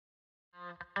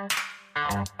Hey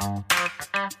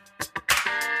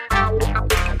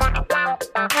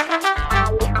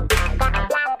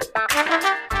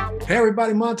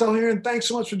everybody, Montel here, and thanks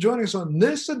so much for joining us on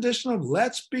this edition of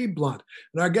Let's Be Blunt.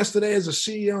 And our guest today is the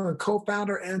CEO and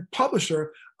co-founder and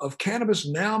publisher of Cannabis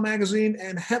Now magazine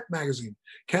and Hemp magazine.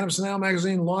 Cannabis Now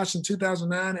magazine launched in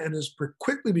 2009 and has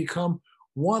quickly become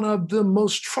one of the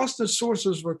most trusted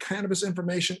sources for cannabis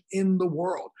information in the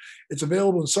world. It's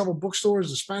available in several bookstores,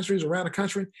 dispensaries around the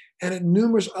country, and at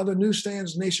numerous other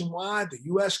newsstands nationwide, the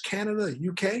US, Canada, the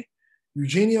UK.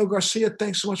 Eugenio Garcia,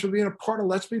 thanks so much for being a part of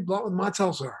Let's Be Blunt with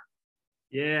Montel, sir.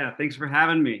 Yeah, thanks for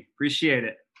having me. Appreciate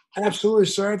it. Absolutely,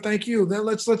 sir. Thank you. Then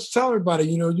let's tell everybody,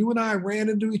 you and I ran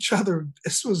into each other.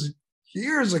 This was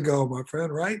years ago, my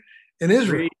friend, right? In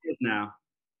Israel.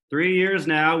 3 years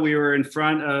now. We were in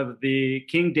front of the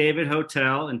King David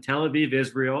Hotel in Tel Aviv,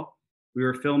 Israel. We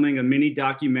were filming a mini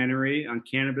documentary on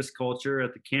cannabis culture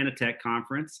at the Cannatech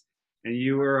conference. And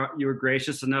you were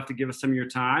gracious enough to give us some of your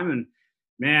time. And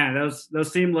man,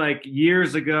 those seemed like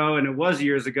years ago, and it was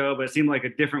years ago, but it seemed like a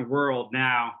different world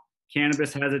now.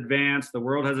 Cannabis has advanced, the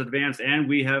world has advanced, and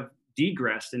we have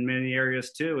degressed in many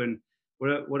areas too. And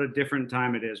what a different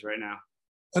time it is right now.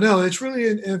 I know, it's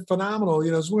really phenomenal. So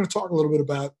we're going to talk a little bit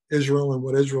about Israel and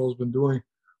what Israel has been doing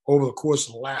over the course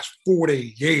of the last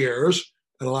 40 years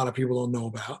that a lot of people don't know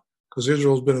about, because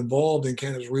Israel has been involved in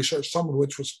cannabis research, some of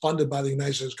which was funded by the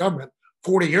United States government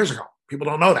 40 years ago. People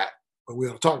don't know that. But we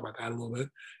ought to talk about that a little bit.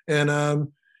 And, and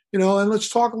let's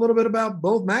talk a little bit about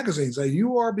both magazines.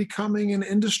 You are becoming an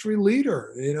industry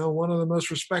leader, one of the most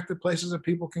respected places that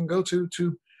people can go to,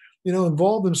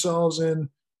 involve themselves in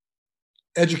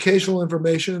educational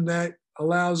information that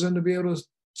allows them to be able to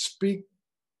speak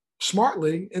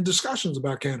smartly in discussions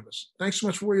about cannabis. Thanks so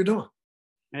much for what you're doing.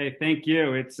 Hey, thank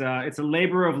you. It's a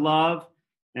labor of love,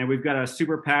 and we've got a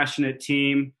super passionate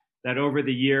team that over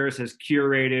the years has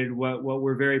curated what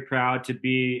we're very proud to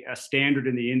be a standard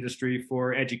in the industry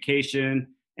for education,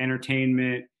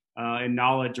 entertainment, and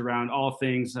knowledge around all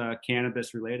things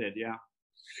cannabis related. Yeah.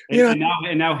 And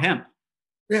now hemp.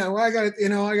 Yeah. Well, I got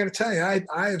to tell you,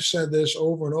 I have said this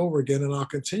over and over again, and I'll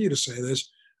continue to say this.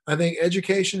 I think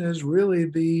education is really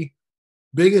the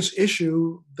biggest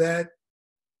issue that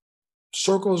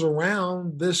circles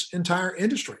around this entire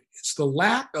industry. It's the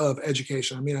lack of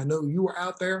education. I mean, I know you are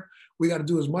out there. We got to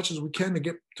do as much as we can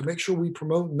to make sure we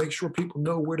promote and make sure people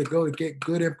know where to go to get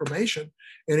good information.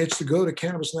 And it's to go to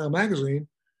Cannabis Now magazine.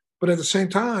 But at the same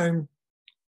time,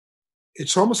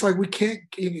 it's almost like we can't,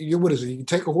 what is it? You can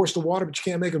take a horse to water, but you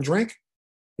can't make them drink.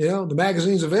 The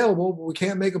magazine's available, but we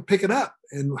can't make them pick it up.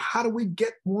 And how do we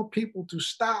get more people to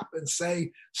stop and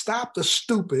say, stop the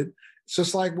stupid? It's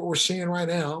just like what we're seeing right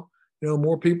now.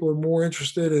 More people are more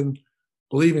interested in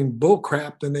believing bull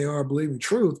crap than they are believing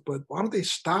truth. But why don't they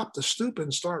stop the stupid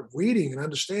and start reading and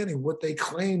understanding what they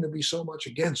claim to be so much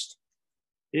against?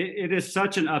 It is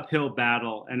such an uphill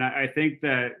battle. And I think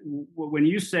that when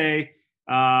you say,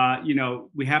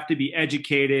 we have to be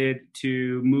educated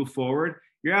to move forward,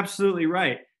 you're absolutely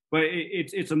right. But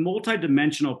it's a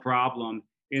multidimensional problem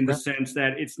in the sense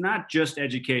that it's not just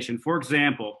education. For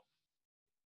example,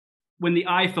 when the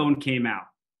iPhone came out,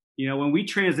 when we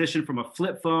transitioned from a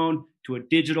flip phone to a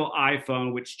digital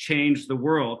iPhone, which changed the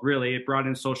world, really, it brought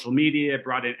in social media, it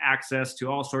brought in access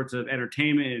to all sorts of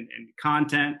entertainment and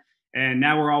content. And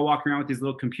now we're all walking around with these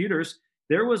little computers.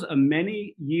 There was a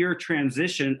many-year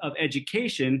transition of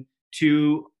education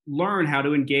to learn how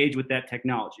to engage with that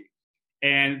technology.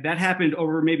 And that happened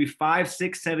over maybe 5,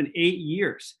 6, 7, 8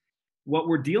 years. What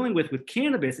we're dealing with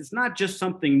cannabis, it's not just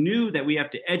something new that we have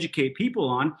to educate people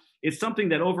on. It's something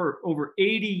that over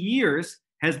 80 years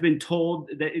has been told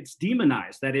that it's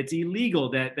demonized, that it's illegal,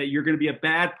 that you're going to be a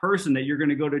bad person, that you're going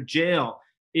to go to jail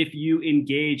if you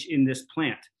engage in this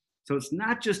plant. So it's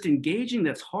not just engaging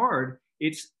that's hard.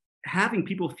 It's having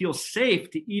people feel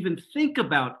safe to even think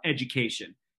about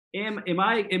education. Am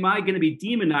I going to be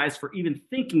demonized for even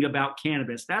thinking about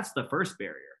cannabis? That's the first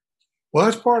barrier. Well,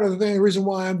 that's part of the reason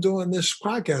why I'm doing this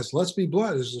podcast, Let's Be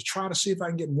Blunt, is to try to see if I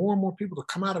can get more and more people to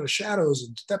come out of the shadows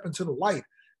and step into the light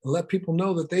and let people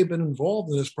know that they've been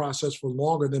involved in this process for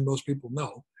longer than most people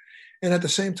know. And at the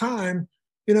same time,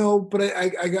 but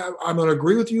I'm going to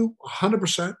agree with you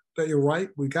 100% that you're right.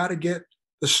 We got to get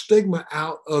the stigma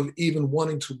out of even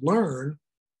wanting to learn.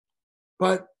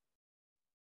 But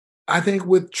I think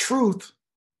with truth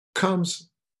comes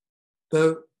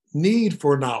the need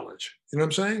for knowledge. You know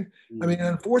what I'm saying? I mean,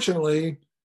 unfortunately,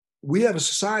 we have a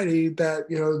society that,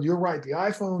 you're right. The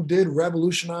iPhone did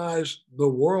revolutionize the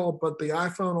world, but the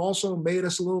iPhone also made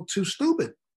us a little too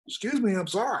stupid. Excuse me, I'm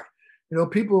sorry.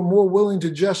 People are more willing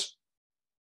to just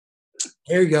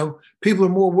There you go. People are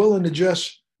more willing to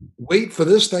just wait for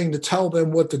this thing to tell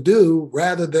them what to do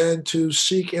rather than to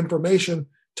seek information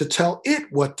to tell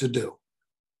it what to do.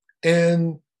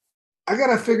 And I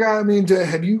got to figure out. I mean,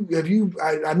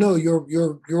 I know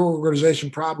your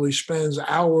organization probably spends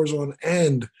hours on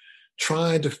end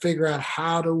trying to figure out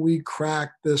how do we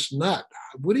crack this nut.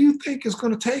 What do you think is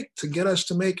going to take to get us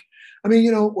to make? I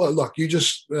mean, well, look, we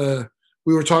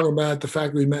were talking about the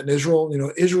fact that we met in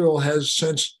Israel. Israel has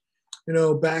since,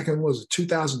 back in, was it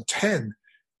 2010,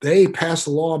 they passed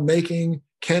a law making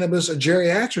cannabis a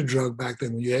geriatric drug back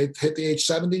then. When you hit the age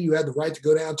 70, you had the right to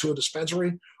go down to a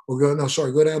dispensary or go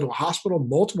down to a hospital,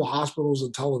 multiple hospitals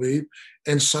in Tel Aviv,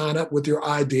 and sign up with your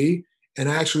ID and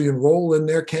actually enroll in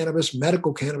their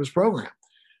medical cannabis program.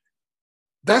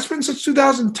 That's been since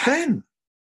 2010.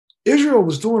 Israel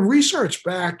was doing research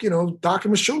back, Dr.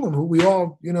 Meshulam, who we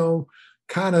all,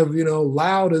 kind of,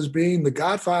 laud as being the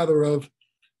godfather of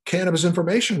cannabis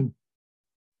information,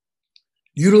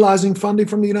 utilizing funding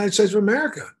from the United States of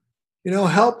America,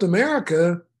 helped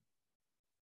America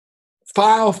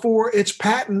file for its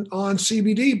patent on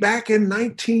CBD back in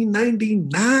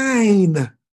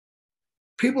 1999.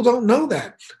 People don't know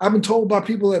that. I've been told by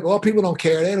people that, well, people don't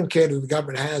care. They don't care that the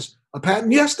government has a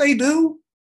patent. Yes, they do.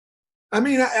 I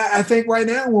mean, I think right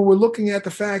now when we're looking at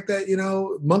the fact that,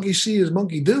 monkey see is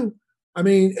monkey do, I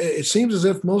mean, it seems as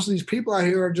if most of these people out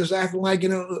here are just acting like,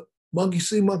 monkey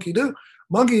see, monkey do.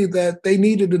 Monkey that they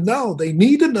need to know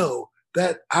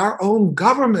that our own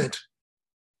government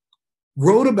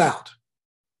wrote about,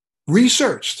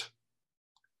 researched,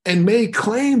 and made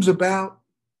claims about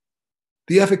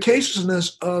the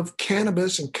efficaciousness of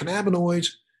cannabis and cannabinoids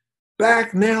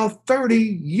back now 30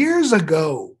 years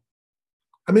ago.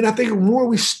 I mean, I think the more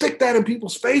we stick that in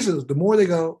people's faces, the more they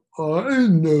go, oh, I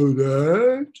didn't know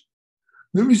that.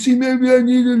 Let me see, maybe I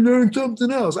need to learn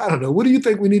something else. I don't know. What do you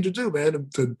think we need to do, man,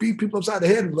 to beat people upside the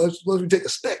head unless we take a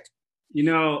stick?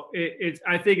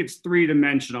 I think it's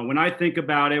three-dimensional. When we think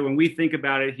about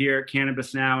it here at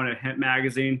Cannabis Now and at Hemp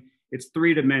Magazine, it's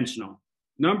three-dimensional.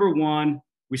 Number one,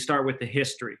 we start with the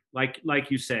history.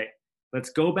 Like you say, let's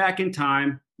go back in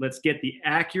time. Let's get the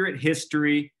accurate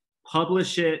history,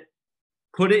 publish it,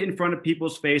 put it in front of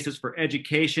people's faces for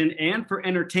education and for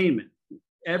entertainment.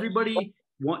 Everybody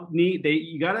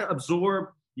you got to absorb.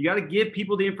 You got to give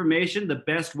people the information the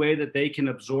best way that they can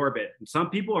absorb it. And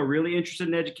some people are really interested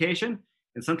in education,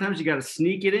 and sometimes you got to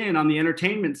sneak it in on the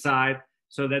entertainment side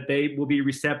so that they will be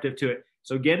receptive to it.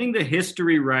 So getting the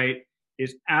history right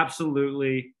is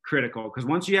absolutely critical, because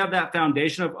once you have that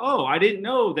foundation of, oh, I didn't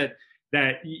know that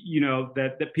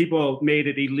people made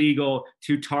it illegal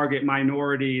to target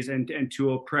minorities and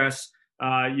to oppress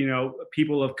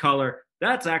people of color.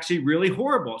 That's actually really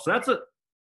horrible. So that's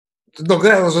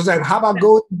how about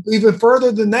going even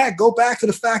further than that? Go back to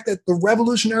the fact that the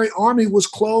Revolutionary Army was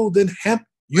clothed in hemp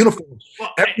uniforms.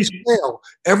 Every sail,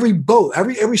 every boat,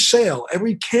 every sail,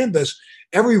 every canvas,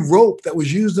 every rope that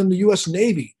was used in the U.S.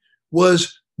 Navy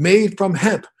was made from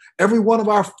hemp. Every one of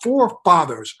our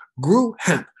forefathers grew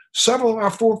hemp. Several of our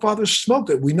forefathers smoked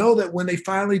it. We know that when they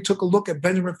finally took a look at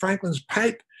Benjamin Franklin's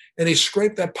pipe and they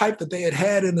scraped that pipe that they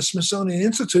had in the Smithsonian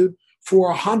Institute for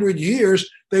 100 years,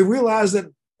 they realized that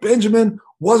Benjamin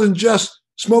wasn't just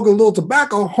smoking a little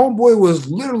tobacco. Homeboy was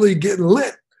literally getting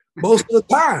lit most of the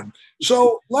time.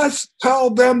 So let's tell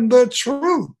them the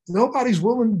truth. Nobody's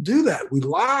willing to do that. We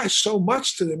lie so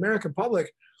much to the American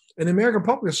public, and the American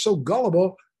public is so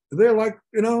gullible. They're like,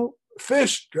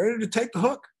 fish ready to take the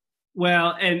hook.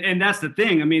 Well, and that's the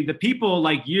thing. I mean, the people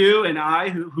like you and I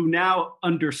who now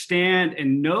understand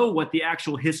and know what the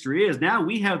actual history is, now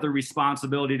we have the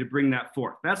responsibility to bring that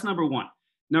forth. That's number one.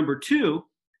 Number two,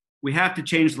 we have to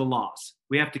change the laws.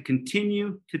 We have to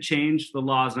continue to change the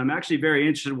laws. And I'm actually very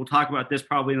interested. We'll talk about this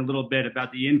probably in a little bit,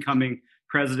 about the incoming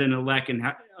president-elect and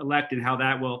how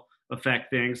that will affect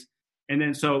things. And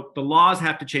then so the laws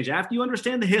have to change. After you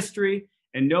understand the history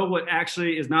and know what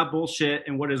actually is not bullshit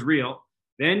and what is real,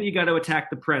 then you got to attack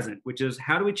the present, which is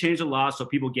how do we change the law so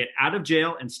people get out of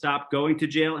jail and stop going to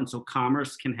jail and so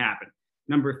commerce can happen.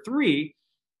 Number three,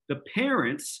 the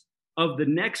parents of the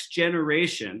next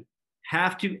generation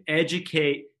have to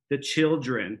educate the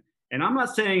children. And I'm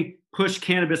not saying push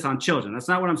cannabis on children. That's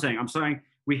not what I'm saying. I'm saying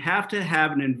we have to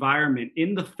have an environment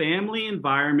in the family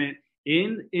environment,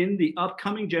 in the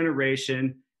upcoming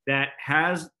generation that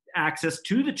has access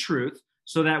to the truth,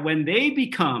 so that when they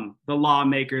become the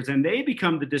lawmakers and they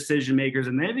become the decision makers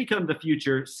and they become the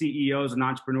future CEOs and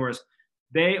entrepreneurs,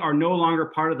 they are no longer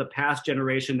part of the past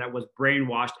generation that was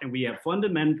brainwashed. And we have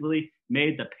fundamentally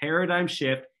made the paradigm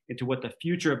shift into what the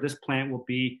future of this plant will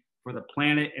be for the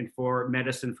planet and for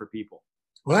medicine for people.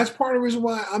 Well, that's part of the reason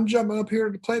why I'm jumping up here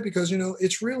to play because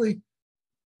it's really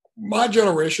my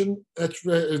generation that's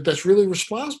really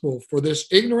responsible for this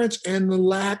ignorance and the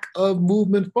lack of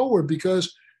movement forward.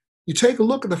 Because you take a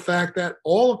look at the fact that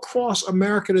all across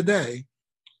America today,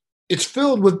 it's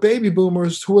filled with baby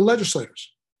boomers who are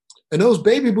legislators. And those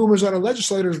baby boomers that are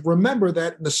legislators remember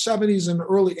that in the 70s and the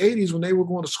early 80s, when they were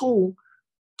going to school,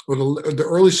 or the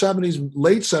early 70s,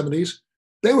 late 70s,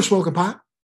 they were smoking pot.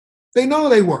 They know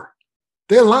they were.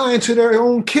 They're lying to their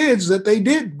own kids that they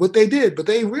did what they did, but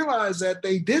they realized that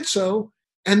they did so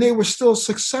and they were still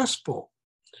successful.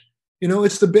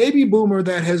 It's the baby boomer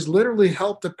that has literally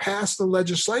helped to pass the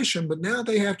legislation, but now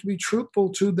they have to be truthful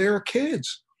to their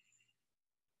kids.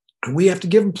 And we have to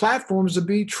give them platforms to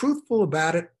be truthful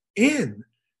about it in.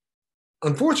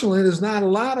 Unfortunately, there's not a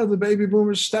lot of the baby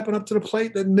boomers stepping up to the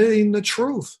plate admitting the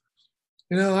truth.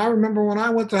 I remember when I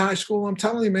went to high school, I'm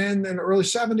telling you, man, in the early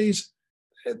 70s,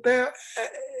 there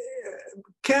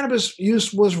cannabis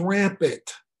use was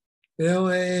rampant.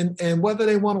 And whether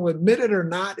they want to admit it or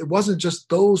not, it wasn't just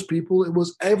those people, it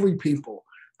was every people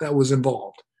that was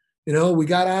involved. We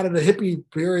got out of the hippie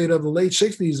period of the late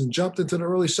 60s and jumped into the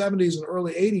early 70s and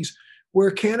early 80s where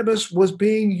cannabis was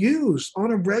being used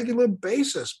on a regular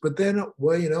basis. But then,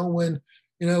 well, when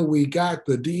we got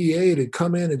the DEA to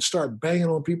come in and start banging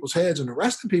on people's heads and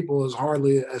arresting people as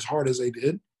hard as they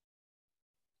did,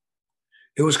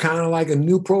 it was kind of like a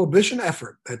new prohibition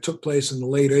effort that took place in the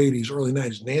late 80s, early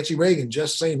 90s. Nancy Reagan,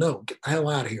 just say no, get the hell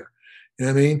out of here. You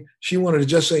know what I mean? She wanted to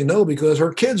just say no because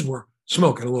her kids were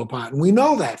smoking a little pot. And we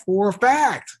know that for a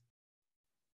fact.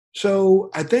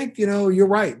 So I think, you're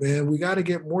right, man. We got to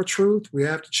get more truth. We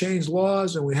have to change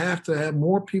laws, and we have to have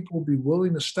more people be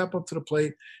willing to step up to the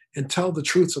plate and tell the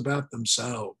truths about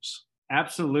themselves.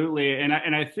 Absolutely. And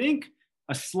I think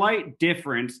a slight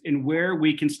difference in where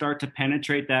we can start to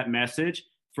penetrate that message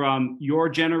from your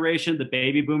generation, the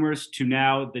baby boomers, to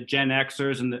now the Gen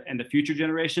Xers and the future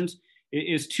generations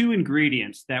is two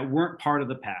ingredients that weren't part of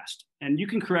the past. And you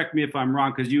can correct me if I'm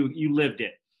wrong because you lived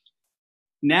it.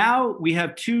 Now we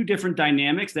have two different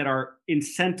dynamics that are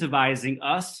incentivizing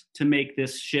us to make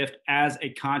this shift as a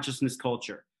consciousness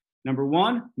culture. Number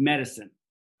one, medicine.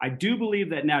 I do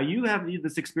believe that now you have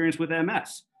this experience with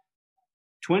MS.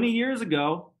 20 years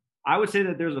ago, I would say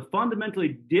that there's a fundamentally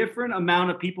different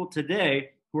amount of people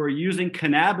today who are using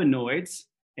cannabinoids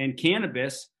and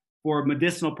cannabis for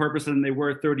medicinal purposes than they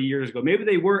were 30 years ago. Maybe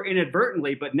they were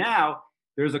inadvertently, but now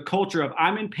there's a culture of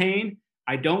I'm in pain.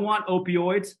 I don't want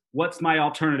opioids. What's my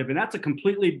alternative? And that's a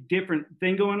completely different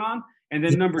thing going on. And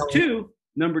then number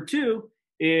two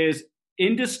is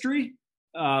industry,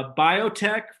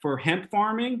 biotech for hemp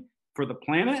farming for the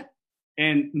planet,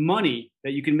 and money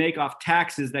that you can make off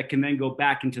taxes that can then go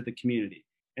back into the community.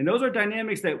 And those are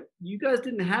dynamics that you guys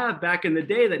didn't have back in the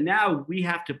day that now we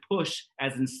have to push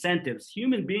as incentives.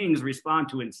 Human beings respond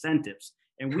to incentives,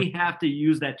 and we have to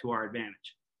use that to our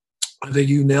advantage. I think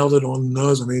you nailed it on the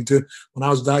nose. I mean, when I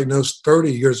was diagnosed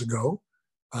 30 years ago,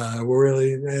 we're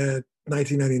really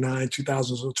 1999,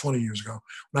 2000, so 20 years ago,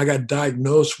 when I got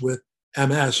diagnosed with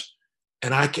MS,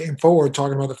 and I came forward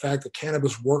talking about the fact that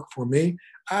cannabis worked for me,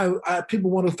 people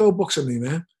wanted to throw books at me,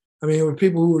 man. I mean, with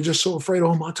people who were just so afraid,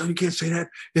 oh, Montel, you can't say that.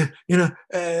 Yeah,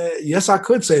 yes, I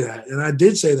could say that. And I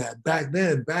did say that back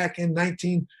then, back in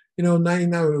 99,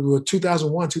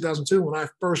 2001, 2002, when I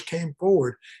first came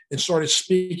forward and started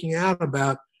speaking out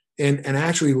about and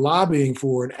actually lobbying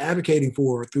for and advocating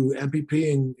for through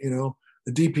MPP and,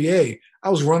 the DPA. I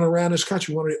was running around this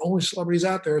country, one of the only celebrities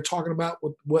out there talking about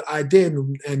what I did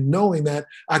and knowing that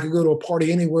I could go to a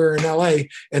party anywhere in LA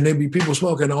and there'd be people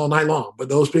smoking all night long. But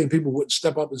those people wouldn't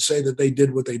step up and say that they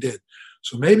did what they did.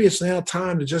 So maybe it's now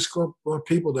time to just go for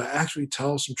people to actually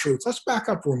tell some truth. Let's back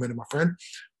up for a minute, my friend.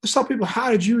 Let's tell people,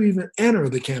 how did you even enter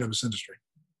the cannabis industry?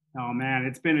 Oh, man,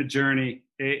 it's been a journey.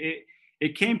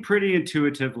 It came pretty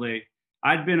intuitively.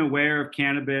 I'd been aware of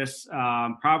cannabis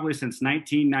probably since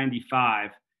 1995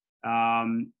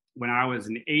 when I was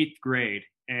in 8th grade.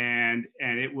 And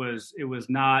it was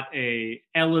not a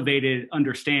elevated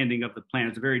understanding of the plant.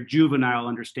 It's a very juvenile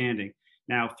understanding.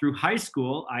 Now, through high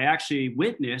school, I actually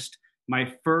witnessed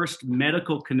my first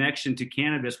medical connection to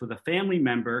cannabis with a family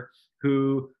member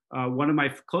who one of my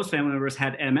close family members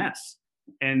had MS,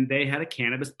 and they had a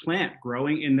cannabis plant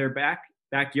growing in their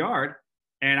backyard.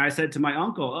 And I said to my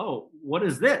uncle, "Oh, what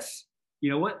is this?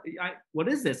 What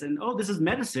is this?" And, "Oh, this is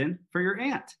medicine for your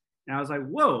aunt." And I was like,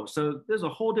 "Whoa!" So there's a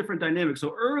whole different dynamic.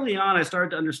 So early on, I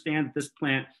started to understand that this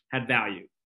plant had value.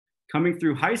 Coming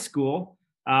through high school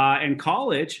and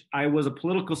college, I was a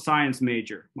political science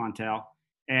major, Montel.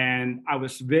 And I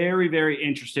was very, very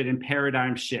interested in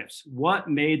paradigm shifts. What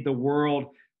made the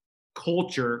world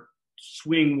culture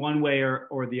swing one way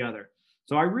or the other.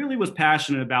 So I really was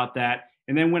passionate about that.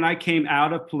 And then when I came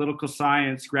out of political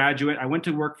science graduate, I went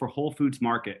to work for Whole Foods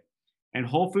Market. And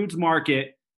Whole Foods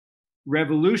Market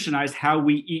revolutionized how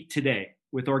we eat today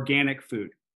with organic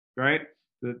food, right?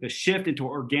 The shift into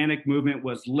organic movement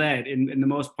was led in the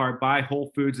most part by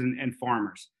Whole Foods and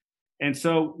farmers. And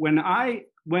so when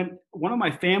one of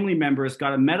my family members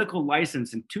got a medical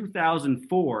license in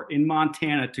 2004 in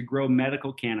Montana to grow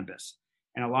medical cannabis.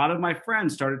 And a lot of my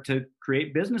friends started to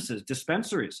create businesses,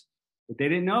 dispensaries, but they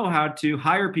didn't know how to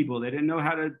hire people. They didn't know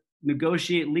how to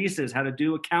negotiate leases, how to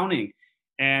do accounting.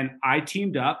 And I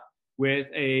teamed up with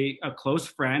a close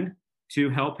friend to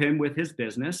help him with his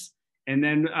business. And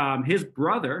then his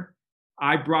brother,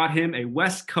 I brought him a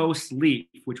West Coast Leaf,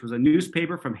 which was a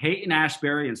newspaper from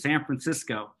Haight-Ashbury in San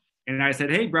Francisco. And I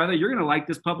said, hey, brother, you're going to like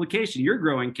this publication. You're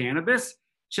growing cannabis.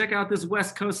 Check out this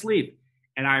West Coast Leaf.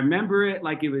 And I remember it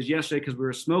like it was yesterday because we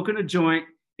were smoking a joint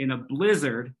in a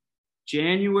blizzard,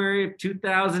 January of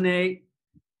 2008.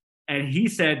 And he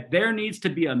said, there needs to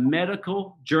be a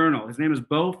medical journal. His name is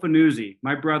Bo Fanuzzi,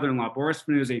 my brother-in-law, Boris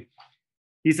Fanuzzi.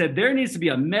 He said, there needs to be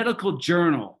a medical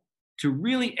journal to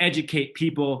really educate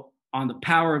people on the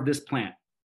power of this plant.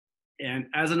 And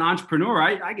as an entrepreneur,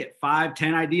 I get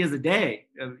 5-10 ideas a day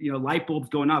of, light bulbs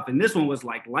going off. And this one was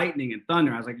like lightning and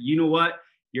thunder. I was like, you know what?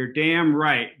 You're damn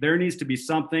right. There needs to be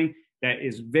something that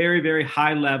is very, very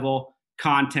high level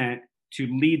content to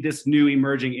lead this new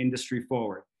emerging industry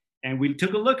forward. And we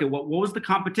took a look at what was the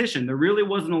competition. There really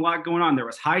wasn't a lot going on. There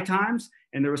was High Times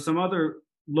and there was some other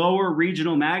lower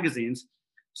regional magazines.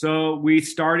 So we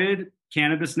started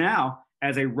Cannabis Now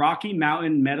as a Rocky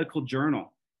Mountain medical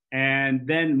journal. And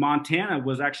then Montana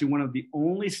was actually one of the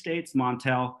only states,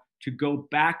 Montel, to go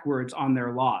backwards on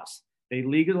their laws. They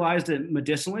legalized it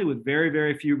medicinally with very,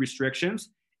 very few restrictions.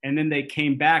 And then they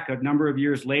came back a number of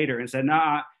years later and said,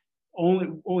 nah,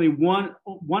 only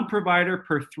one provider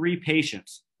per 3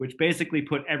 patients, which basically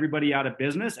put everybody out of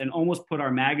business and almost put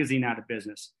our magazine out of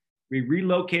business. We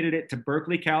relocated it to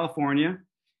Berkeley, California.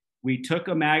 We took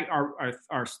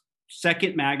our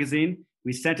second magazine.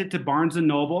 We sent it to Barnes &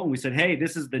 Noble, and we said, hey,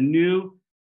 this is the new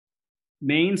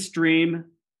mainstream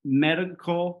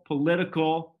medical,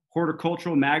 political,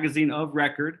 horticultural magazine of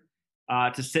record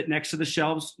to sit next to the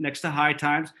shelves, next to High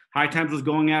Times. High Times was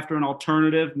going after an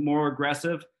alternative, more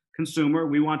aggressive consumer.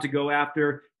 We want to go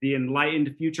after the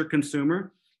enlightened future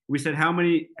consumer. We said, how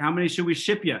many should we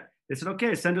ship you? They said,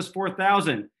 okay, send us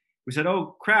 4,000. We said,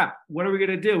 oh, crap, what are we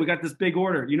going to do? We got this big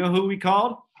order. You know who we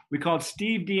called? We called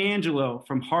Steve D'Angelo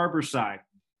from Harborside.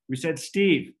 We said,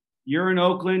 Steve, you're in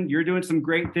Oakland. You're doing some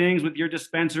great things with your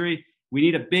dispensary. We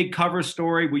need a big cover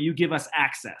story. Will you give us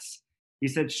access? He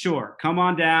said, sure, come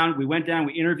on down. We went down,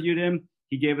 we interviewed him.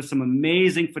 He gave us some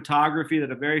amazing photography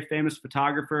that a very famous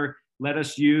photographer let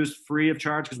us use free of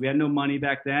charge because we had no money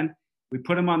back then. We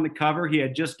put him on the cover. He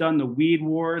had just done the Weed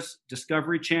Wars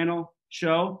Discovery Channel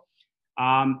show,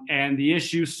 and the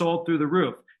issue sold through the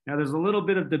roof. Now, there's a little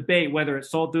bit of debate whether it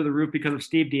sold through the roof because of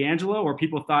Steve D'Angelo or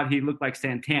people thought he looked like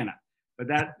Santana, but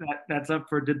that's up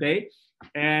for debate.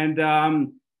 And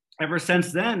ever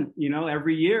since then,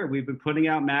 every year we've been putting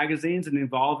out magazines and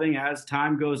evolving as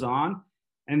time goes on.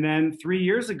 And then 3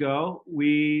 years ago,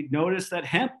 we noticed that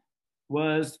hemp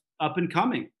was up and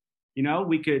coming.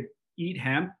 We could eat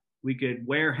hemp, we could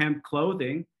wear hemp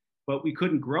clothing, but we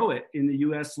couldn't grow it in the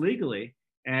US legally.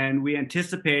 And we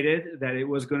anticipated that it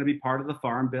was going to be part of the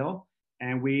Farm Bill.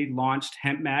 And we launched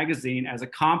Hemp Magazine as a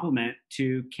complement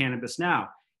to Cannabis Now.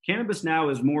 Cannabis Now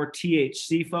is more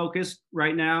THC focused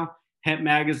right now. Hemp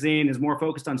Magazine is more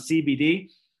focused on CBD.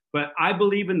 But I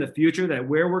believe in the future that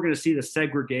where we're going to see the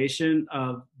segregation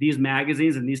of these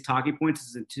magazines and these talking points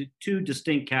is into 2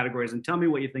 distinct categories. And tell me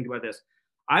what you think about this.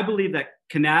 I believe that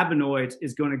cannabinoids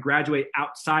is going to graduate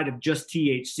outside of just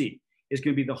THC. It's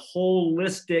going to be the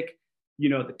holistic,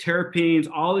 the terpenes,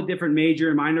 all the different major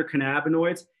and minor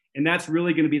cannabinoids. And that's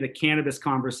really going to be the cannabis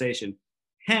conversation.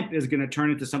 Hemp is going to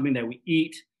turn into something that we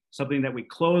eat, something that we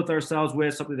clothe ourselves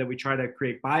with, something that we try to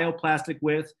create bioplastic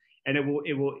with. And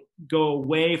it will go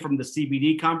away from the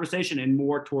CBD conversation and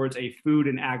more towards a food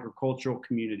and agricultural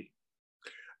community.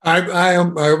 I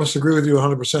almost agree with you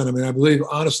 100%. I mean, I believe,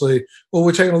 honestly,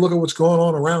 we're taking a look at what's going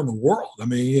on around the world. I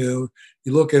mean, you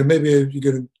look at, maybe you're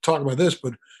going to talk about this,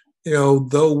 but,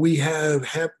 though we have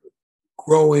hemp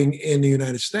growing in the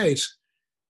United States,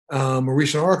 a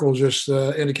recent article just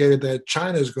indicated that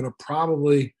China is going to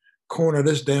probably corner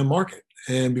this damn market.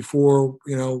 And before,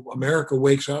 America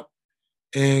wakes up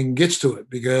and gets to it,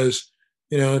 because,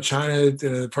 China,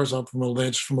 first off, from a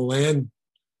land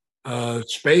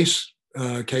space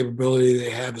capability. They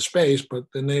have the space, but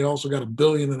then they also got 1.5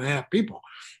 billion people.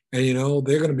 And,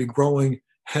 they're going to be growing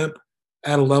hemp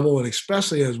at a level, and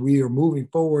especially as we are moving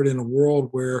forward in a world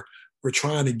where we're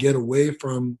trying to get away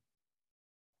from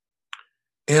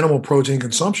animal protein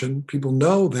consumption. People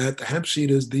know that the hemp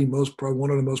seed is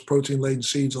one of the most protein laden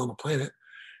seeds on the planet.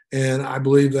 And I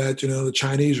believe that, the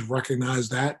Chinese recognize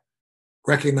that,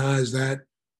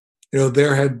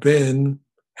 there have been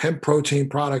hemp protein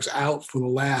products out for the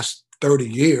last 30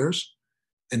 years.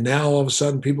 And now all of a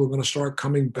sudden people are going to start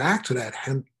coming back to that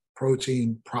hemp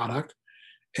protein product.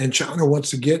 And China wants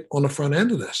to get on the front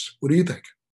end of this. What do you think?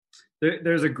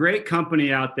 There's a great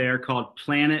company out there called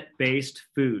Planet-Based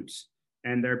Foods,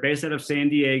 and they're based out of San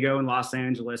Diego and Los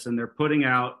Angeles, and they're putting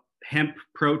out hemp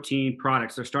protein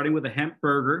products. They're starting with a hemp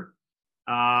burger,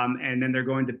 and then they're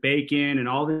going to bacon and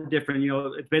all the different,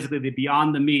 it's basically the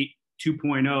Beyond the Meat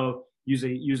 2.0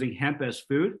 using hemp as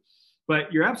food.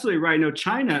 But you're absolutely right. No,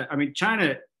 China,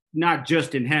 not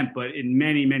just in hemp, but in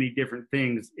many, many different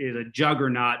things, is a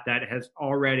juggernaut that has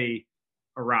already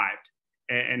arrived.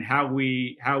 And how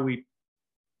we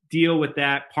deal with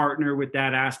that, partner with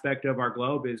that aspect of our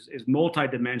globe is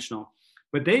multidimensional.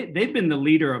 But they've been the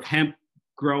leader of hemp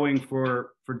growing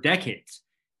for decades.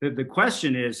 The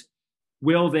question is,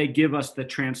 will they give us the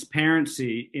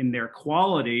transparency in their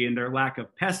quality, in their lack of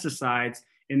pesticides,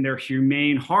 in their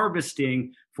humane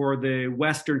harvesting for the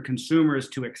Western consumers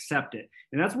to accept it?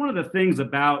 And that's one of the things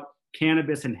about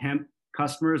cannabis and hemp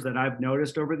customers that I've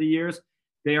noticed over the years.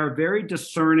 They are very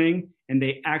discerning, and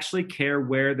they actually care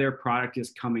where their product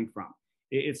is coming from.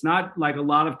 It's not like a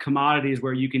lot of commodities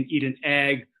where you can eat an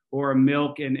egg or a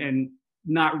milk, and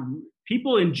not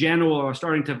people in general are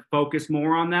starting to focus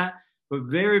more on that. But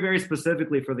very, very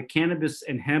specifically for the cannabis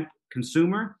and hemp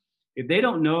consumer, if they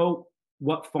don't know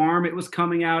what farm it was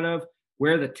coming out of,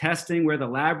 where the testing, where the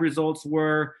lab results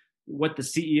were, what the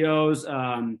CEO's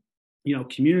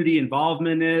community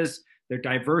involvement is, their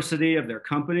diversity of their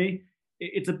company,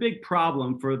 it's a big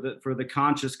problem for the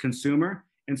conscious consumer.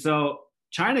 And so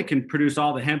China can produce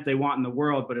all the hemp they want in the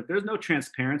world, but if there's no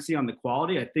transparency on the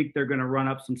quality, I think they're going to run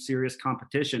up some serious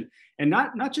competition. And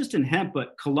not just in hemp,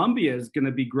 but Colombia is going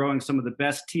to be growing some of the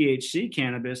best THC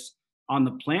cannabis on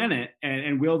the planet.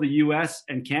 And will the US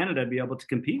and Canada be able to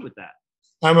compete with that?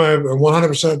 I'm a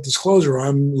 100% disclosure.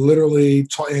 I'm literally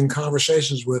in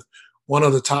conversations with one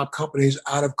of the top companies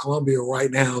out of Colombia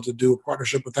right now to do a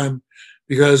partnership with them,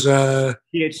 because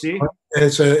THC?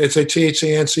 It's a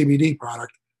THC and CBD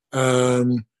product.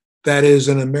 That is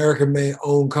an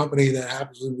American-owned company that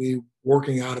happens to be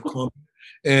working out of Colombia.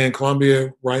 And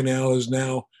Colombia right now is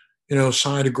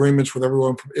signed agreements with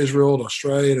everyone from Israel to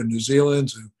Australia to New Zealand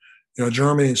to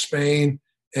Germany and Spain,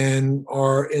 and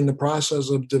are in the process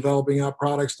of developing out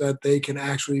products that they can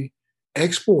actually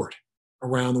export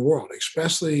around the world,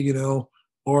 especially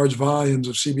large volumes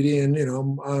of CBD.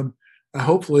 And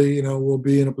hopefully we'll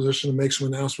be in a position to make some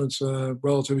announcements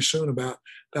relatively soon about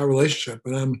that relationship.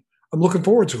 And I'm looking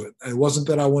forward to it. It wasn't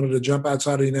that I wanted to jump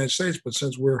outside of the United States, but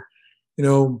since we're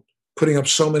putting up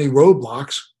so many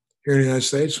roadblocks here in the United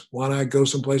States, why not go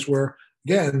someplace where,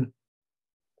 again,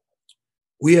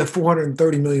 we have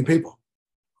 430 million people.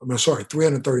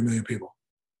 330 million people.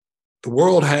 The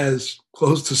world has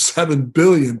close to 7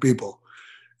 billion people.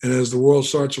 And as the world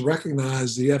starts to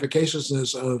recognize the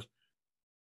efficaciousness of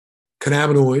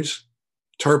cannabinoids,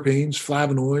 terpenes,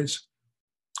 flavonoids,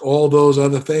 all those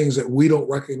other things that we don't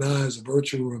recognize the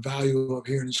virtue or value of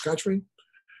here in this country,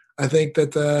 I think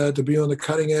that to be on the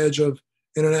cutting edge of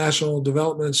international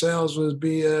development and sales would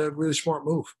be a really smart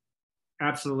move.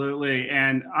 Absolutely.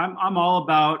 And I'm all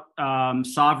about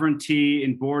sovereignty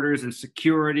and borders and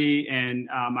security. And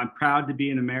I'm proud to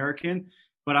be an American,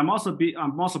 but I'm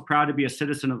also proud to be a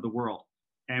citizen of the world.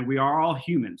 And we are all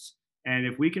humans. And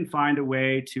if we can find a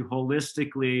way to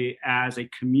holistically, as a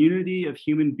community of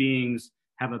human beings,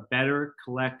 have a better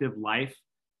collective life,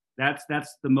 that's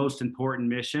the most important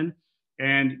mission.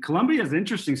 And Colombia is an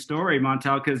interesting story,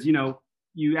 Montel, because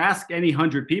you ask any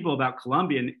 100 people about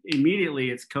Colombia, and immediately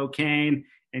it's cocaine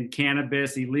and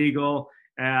cannabis illegal,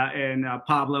 and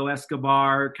Pablo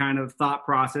Escobar kind of thought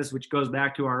process, which goes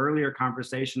back to our earlier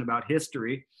conversation about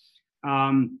history.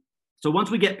 So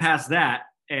once we get past that,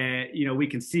 we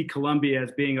can see Colombia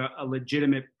as being a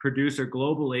legitimate producer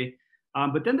globally.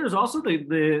 But then there's also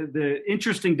the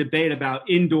interesting debate about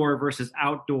indoor versus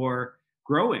outdoor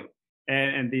growing.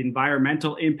 And the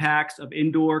environmental impacts of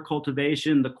indoor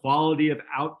cultivation, the quality of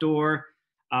outdoor.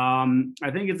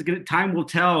 I think time will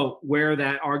tell where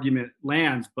that argument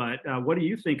lands. But what do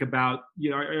you think about,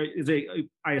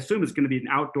 I assume it's going to be an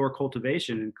outdoor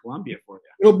cultivation in Colombia for you.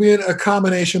 It'll be a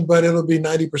combination, but it'll be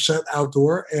 90%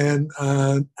 outdoor, and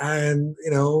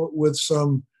with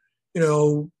some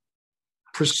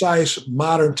precise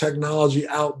modern technology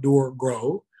outdoor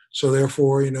grow. So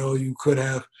therefore, you could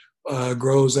have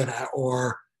grows that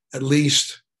are at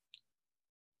least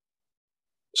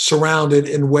surrounded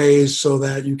in ways so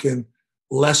that you can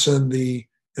lessen the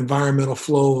environmental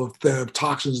flow of the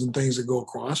toxins and things that go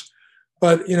across.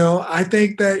 But, I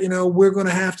think that, we're going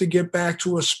to have to get back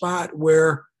to a spot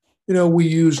where, we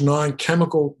use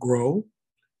non-chemical grow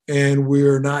and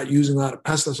we're not using a lot of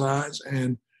pesticides.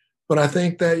 But I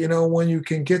think that, when you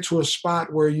can get to a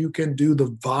spot where you can do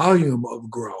the volume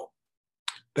of grow,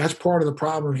 that's part of the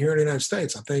problem here in the United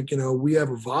States. I think, we have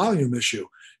a volume issue.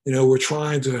 We're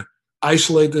trying to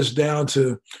isolate this down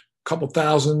to a couple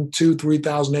thousand,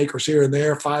 2,000-3,000 acres here and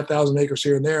there, 5,000 acres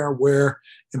here and there, where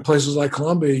in places like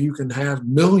Colombia, you can have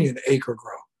million-acre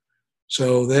grow.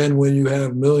 So then when you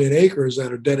have million acres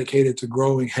that are dedicated to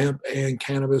growing hemp and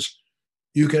cannabis,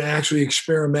 you can actually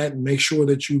experiment and make sure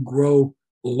that you grow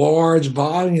large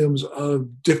volumes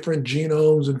of different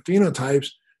genomes and phenotypes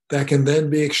that can then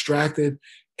be extracted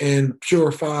and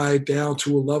purified down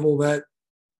to a level that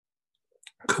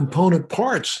component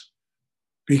parts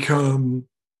become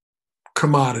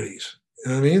commodities.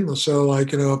 You know what I mean? So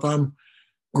if I'm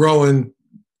growing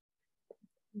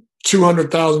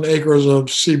 200,000 acres of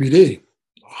CBD,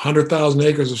 100,000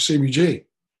 acres of CBG,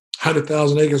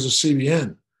 100,000 acres of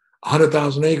CBN,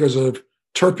 100,000 acres of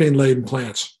terpene-laden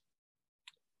plants,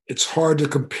 it's hard to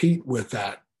compete with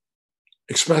that,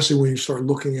 especially when you start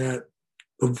looking at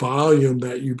the volume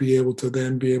that you be able to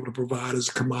provide as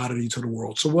a commodity to the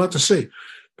world. So we'll have to see.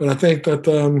 But I think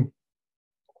that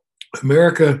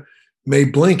America may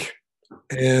blink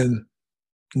and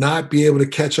not be able to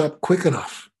catch up quick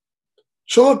enough.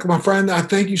 So look, my friend, I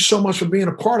thank you so much for being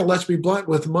a part of Let's Be Blunt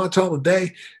with Montel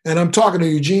today. And I'm talking to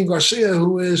Eugenio Garcia,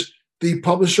 who is the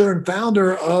publisher and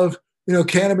founder of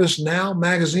Cannabis Now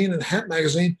magazine and Hemp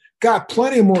magazine. Got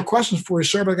plenty of more questions for you,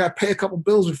 sir, but I got to pay a couple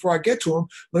bills before I get to them.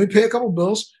 Let me pay a couple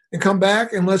bills and come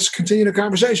back and let's continue the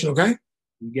conversation, okay?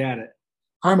 You got it.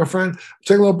 All right, my friend.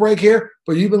 Take a little break here,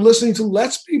 but you've been listening to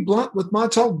Let's Be Blunt with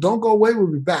Montel. Don't go away. We'll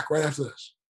be back right after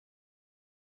this.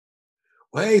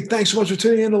 Well, hey, thanks so much for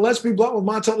tuning in to Let's Be Blunt with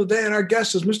Montel today. And our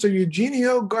guest is Mr.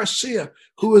 Eugenio Garcia,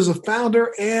 who is the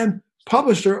founder and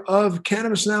publisher of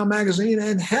Cannabis Now magazine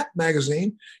and Hemp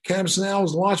magazine. Cannabis Now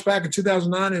was launched back in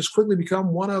 2009 and has quickly become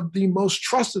one of the most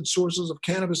trusted sources of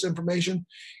cannabis information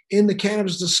in the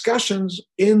cannabis discussions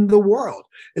in the world.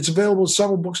 It's available at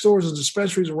several bookstores and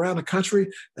dispensaries around the country,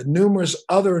 and numerous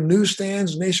other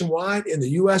newsstands nationwide in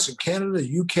the U.S. and Canada, the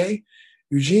U.K.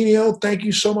 Eugenio, thank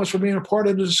you so much for being a part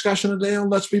of the discussion today on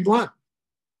Let's Be Blunt.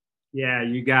 Yeah,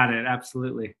 you got it.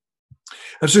 Absolutely.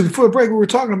 And so before the break, we were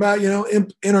talking about,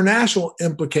 international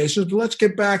implications, but let's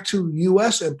get back to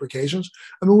U.S. implications.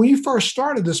 I mean, when you first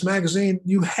started this magazine,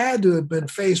 you had to have been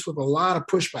faced with a lot of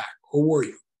pushback, or were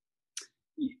you?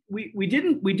 We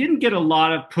didn't get a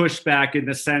lot of pushback in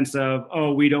the sense of,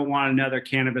 oh, we don't want another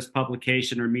cannabis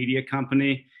publication or media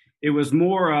company. It was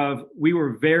more of, we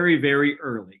were very, very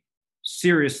early,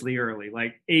 seriously early,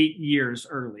 like 8 years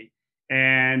early.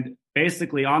 And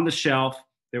basically on the shelf,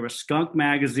 there was Skunk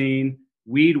Magazine,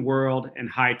 Weed World, and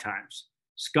High Times.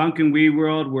 Skunk and Weed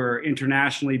World were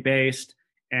internationally based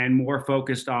and more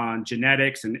focused on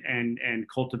genetics and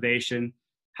cultivation.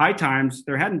 High Times,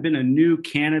 there hadn't been a new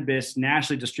cannabis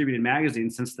nationally distributed magazine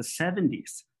since the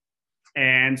 70s.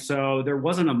 And so there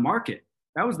wasn't a market.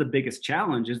 That was the biggest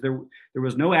challenge, is there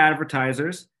was no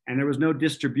advertisers and there was no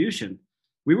distribution.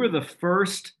 We were the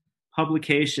first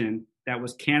publication that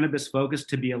was cannabis focused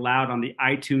to be allowed on the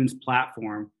iTunes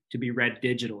platform to be read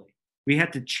digitally. We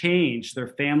had to change their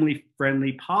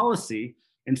family-friendly policy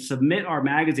and submit our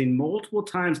magazine multiple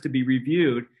times to be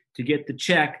reviewed to get the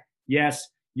check, yes,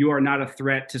 you are not a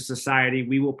threat to society,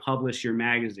 we will publish your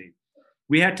magazine.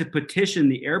 We had to petition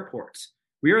the airports.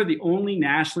 We are the only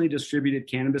nationally distributed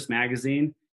cannabis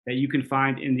magazine that you can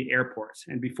find in the airports.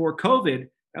 And before COVID,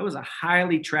 that was a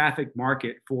highly trafficked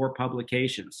market for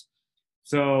publications.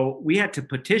 So we had to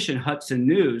petition Hudson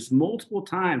News multiple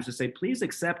times to say, please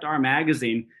accept our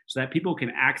magazine so that people can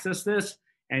access this.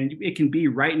 And it can be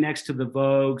right next to the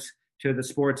Vogues, to the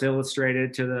Sports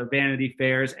Illustrated, to the Vanity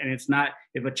Fairs. And it's not,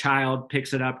 if a child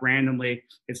picks it up randomly,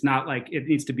 it's not like it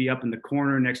needs to be up in the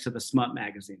corner next to the smut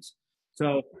magazines.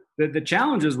 So the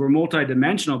challenges were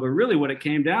multidimensional, but really what it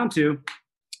came down to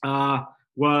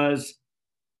was,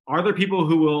 are there people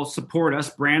who will support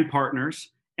us, brand partners,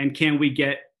 and can we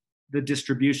get the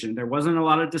distribution? There wasn't a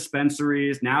lot of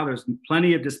dispensaries. Now there's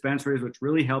plenty of dispensaries, which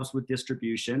really helps with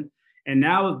distribution. And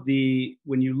now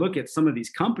when you look at some of these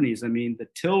companies, I mean, the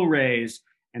Tilrays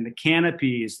and the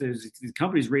Cannabis, there's these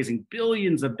companies raising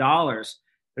billions of dollars.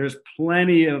 There's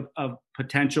plenty of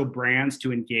potential brands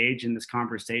to engage in this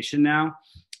conversation now.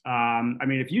 I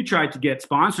mean, if you tried to get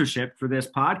sponsorship for this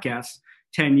podcast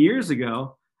 10 years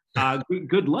ago,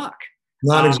 good luck.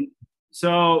 Not exactly.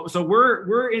 So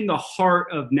we're in the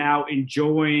heart of now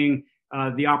enjoying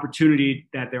the opportunity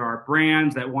that there are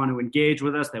brands that want to engage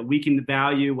with us, that we can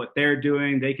value what they're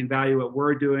doing, they can value what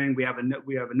we're doing. We have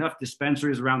enough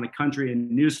dispensaries around the country and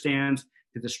newsstands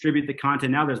to distribute the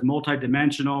content. Now there's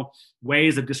multi-dimensional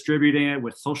ways of distributing it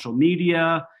with social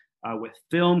media, with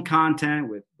film content,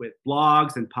 with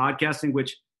blogs and podcasting,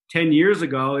 which 10 years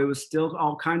ago, it was still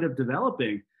all kind of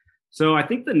developing. So I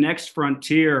think the next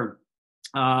frontier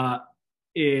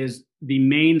is the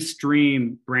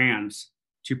mainstream brands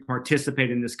to participate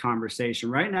in this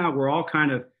conversation. Right now, we're all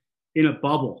kind of in a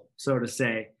bubble, so to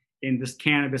say, in this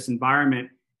cannabis environment.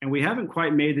 And we haven't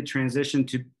quite made the transition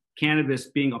to cannabis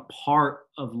being a part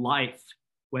of life,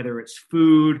 whether it's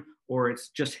food or it's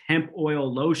just hemp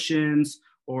oil lotions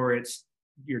or it's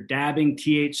you're dabbing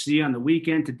THC on the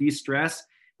weekend to de-stress.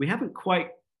 We haven't quite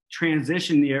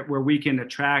transitioned yet where we can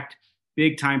attract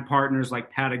big time partners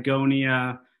like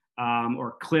Patagonia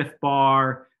or Cliff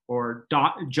Bar or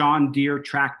John Deere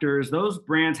tractors. Those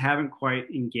brands haven't quite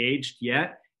engaged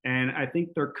yet. And I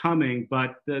think they're coming,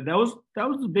 but that was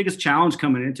the biggest challenge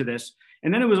coming into this.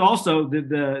 And then it was also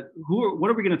what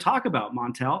are we going to talk about,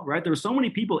 Montel, right? There were so many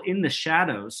people in the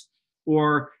shadows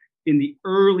or in the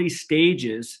early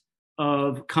stages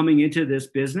of coming into this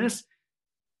business.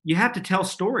 You have to tell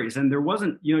stories, and there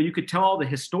wasn't, you could tell all the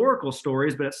historical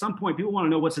stories, but at some point people want to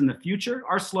know what's in the future.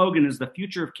 Our slogan is the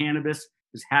future of cannabis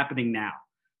is happening now.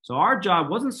 So our job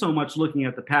wasn't so much looking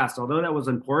at the past, although that was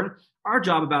important. Our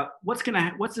job about what's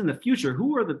in the future.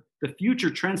 Who are the future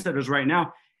trendsetters right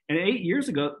now? And 8 years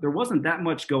ago, there wasn't that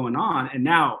much going on. And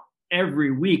now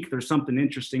every week there's something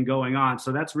interesting going on.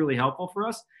 So that's really helpful for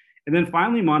us. And then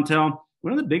finally, Montel,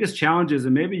 one of the biggest challenges,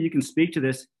 and maybe you can speak to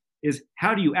this, is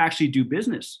how do you actually do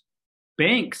business?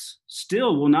 Banks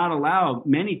still will not allow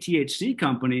many THC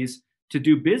companies to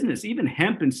do business. Even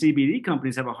hemp and CBD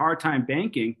companies have a hard time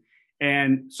banking.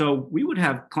 And so we would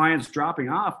have clients dropping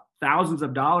off thousands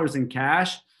of dollars in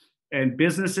cash, and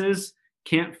businesses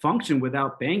can't function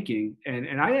without banking.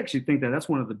 And I actually think that that's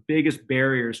one of the biggest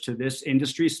barriers to this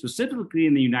industry, specifically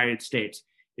in the United States.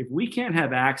 If we can't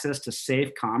have access to safe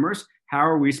commerce, how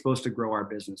are we supposed to grow our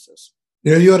businesses?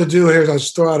 You ought to do here. I'll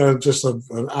throw out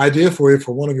an idea for you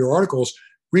for one of your articles.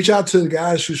 Reach out to the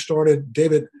guys who started,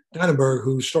 David Dannenberg,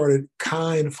 who started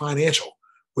Kind Financial,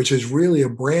 which is really a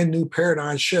brand new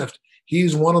paradigm shift.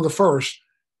 He's one of the first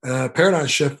paradigm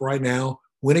shift right now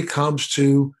when it comes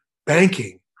to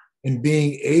banking and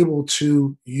being able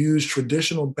to use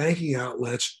traditional banking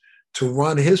outlets to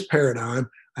run his paradigm.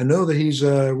 I know that he's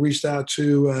reached out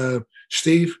to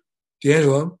Steve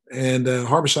D'Angelo and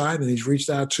Harborside, and he's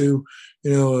reached out to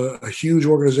a huge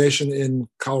organization in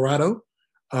Colorado,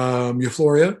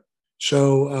 Euphoria.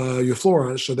 So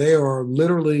they are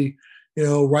literally,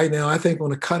 right now, I think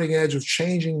on the cutting edge of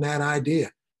changing that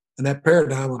idea and that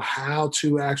paradigm of how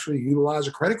to actually utilize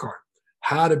a credit card,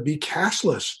 how to be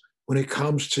cashless when it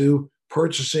comes to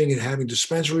purchasing and having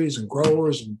dispensaries and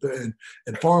growers and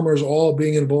farmers all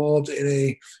being involved in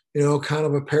a kind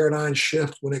of a paradigm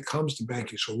shift when it comes to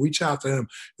banking. So reach out to them.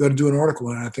 You got to do an article,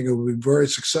 and I think it will be very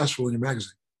successful in your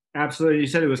magazine. Absolutely. You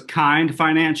said it was Kind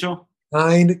Financial?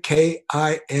 Kind,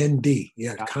 K-I-N-D.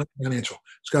 Yeah, Kind Financial.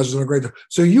 These guys are doing a great job.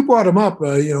 So you brought them up,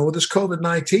 with this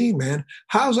COVID-19, man.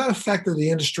 How's that affected the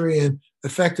industry and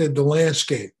affected the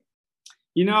landscape?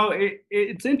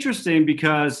 It's interesting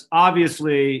because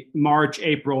obviously March,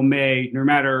 April, May, no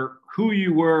matter who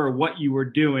you were or what you were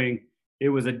doing, it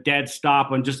was a dead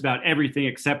stop on just about everything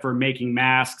except for making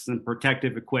masks and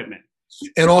protective equipment.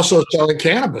 And also selling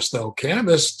cannabis, though.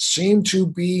 Cannabis seemed to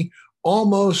be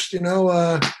almost,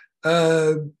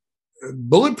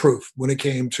 bulletproof when it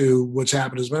came to what's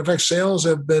happened. As a matter of fact, sales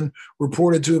have been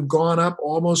reported to have gone up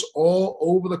almost all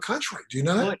over the country. Do you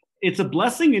know that? It's a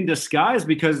blessing in disguise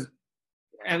because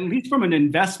at least from an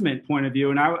investment point of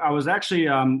view, and I was actually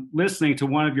listening to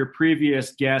one of your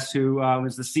previous guests who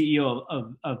was the CEO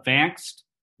of Vaxxed,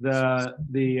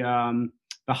 the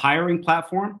hiring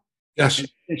platform. Yes.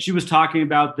 And she was talking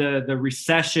about the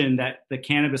recession that the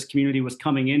cannabis community was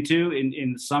coming into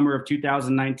in the summer of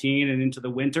 2019 and into the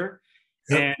winter.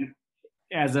 Yep. And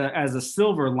as a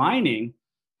silver lining,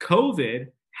 COVID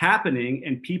happening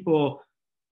and people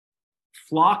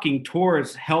flocking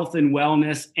towards health and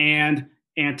wellness and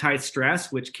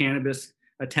anti-stress, which cannabis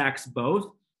attacks both.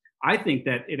 I think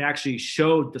that it actually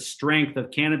showed the strength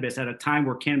of cannabis at a time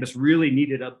where cannabis really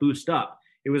needed a boost up.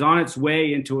 It was on its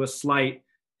way into a slight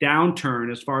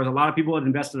downturn as far as a lot of people had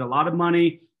invested a lot of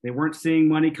money. They weren't seeing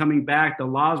money coming back. The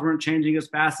laws weren't changing as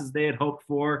fast as they had hoped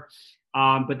for.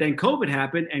 But then COVID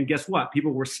happened, and guess what?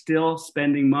 People were still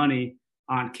spending money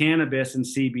on cannabis and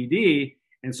CBD.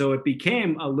 And so it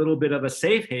became a little bit of a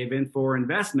safe haven for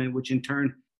investment, which in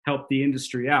turn helped the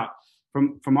industry out.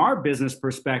 From our business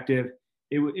perspective,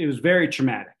 it was very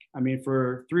traumatic. I mean,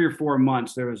 for 3 or 4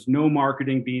 months, there was no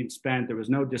marketing being spent. There was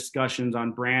no discussions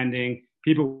on branding.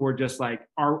 People were just like,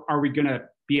 are we going to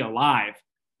be alive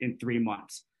in 3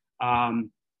 months?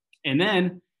 And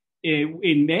then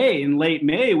in late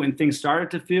May, when things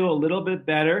started to feel a little bit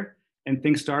better and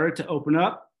things started to open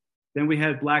up, then we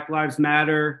had Black Lives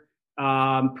Matter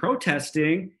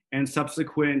protesting and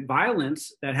subsequent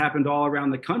violence that happened all around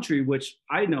the country, which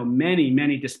I know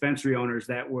many dispensary owners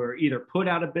that were either put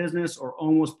out of business or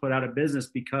almost put out of business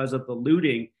because of the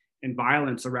looting and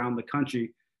violence around the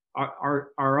country.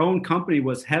 Our own company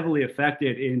was heavily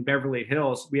affected in Beverly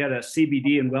Hills. We had a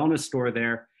CBD and wellness store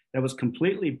there that was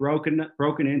completely broken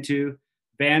into,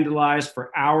 vandalized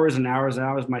for hours and hours and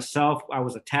hours. Myself, I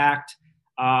was attacked.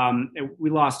 We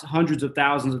lost hundreds of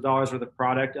thousands of dollars worth of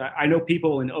product. I know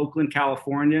people in Oakland,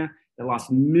 California, that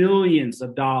lost millions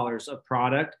of dollars of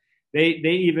product. They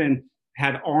even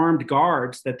had armed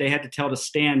guards that they had to tell to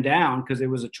stand down because it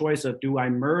was a choice of, do I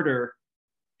murder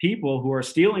people who are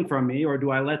stealing from me, or do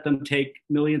I let them take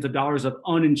millions of dollars of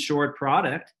uninsured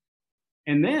product?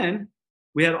 And then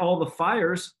we had all the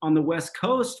fires on the West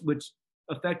Coast, which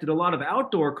affected a lot of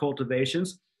outdoor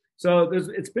cultivations. So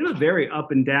it's been a very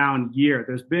up and down year.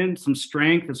 There's been some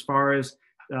strength as far as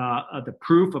the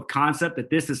proof of concept that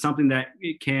this is something that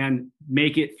it can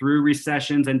make it through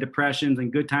recessions and depressions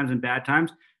and good times and bad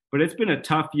times. But it's been a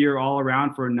tough year all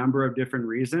around for a number of different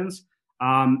reasons.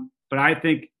 But I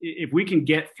think if we can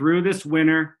get through this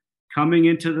winter, coming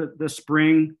into the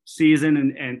spring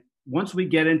season, and once we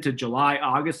get into July,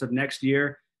 August of next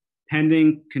year,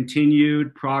 pending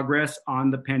continued progress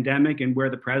on the pandemic and where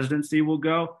the presidency will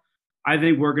go, I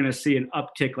think we're going to see an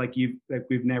uptick like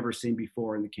we've never seen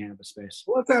before in the cannabis space.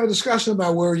 Well, let's have a discussion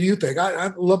about where you think.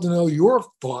 I'd love to know your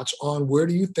thoughts on where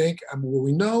do you think. I mean, well,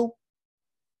 we know.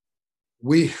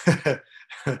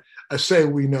 I say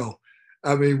we know.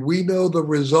 I mean, we know the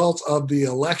results of the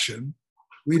election.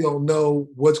 We don't know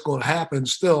what's going to happen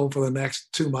still for the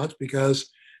next 2 months because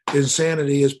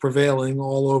insanity is prevailing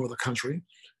all over the country.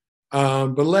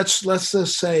 But let's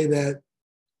just say that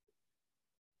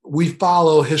we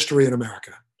follow history in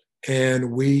America,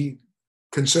 and we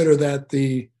consider that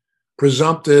the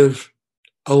presumptive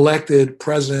elected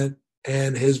president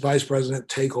and his vice president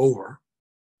take over,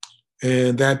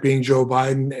 and that being Joe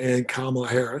Biden and Kamala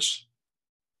Harris.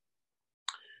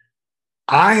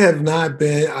 I have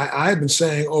been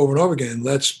saying over and over again,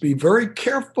 let's be very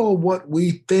careful what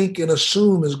we think and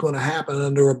assume is going to happen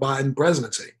under a Biden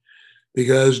presidency,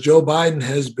 because Joe Biden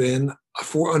has been,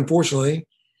 unfortunately,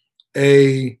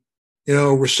 a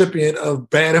recipient of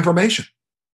bad information,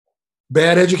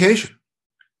 bad education.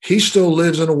 He still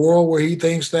lives in a world where he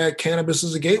thinks that cannabis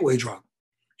is a gateway drug.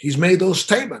 He's made those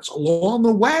statements along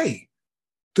the way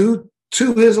to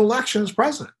his election as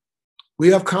president. We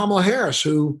have Kamala Harris,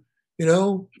 who,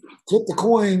 flip the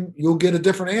coin, you'll get a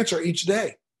different answer each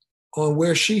day on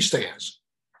where she stands.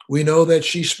 We know that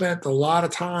she spent a lot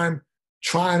of time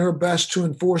trying her best to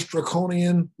enforce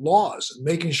draconian laws and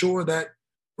making sure that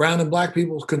brown and black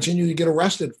people continue to get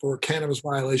arrested for cannabis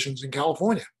violations in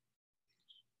California,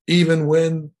 even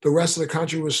when the rest of the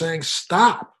country was saying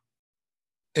stop.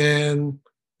 And,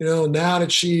 now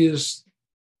that she is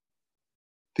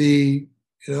the,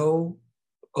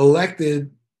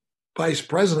 elected vice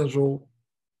presidential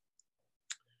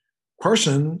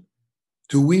person,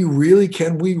 can we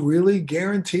really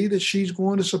guarantee that she's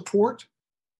going to support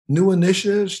new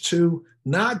initiatives to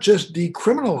not just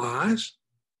decriminalize,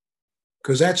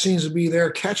 because that seems to be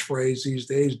their catchphrase these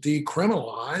days,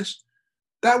 decriminalize?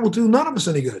 That will do none of us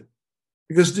any good,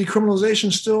 because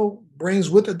decriminalization still brings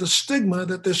with it the stigma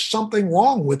that there's something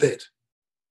wrong with it.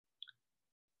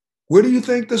 Where do you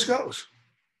think this goes?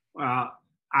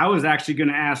 I was actually going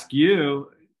to ask you,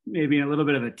 maybe in a little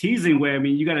bit of a teasing way. I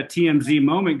mean, you got a TMZ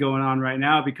moment going on right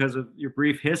now because of your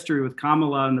brief history with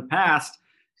Kamala in the past.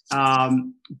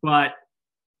 But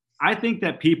I think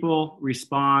that people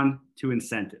respond to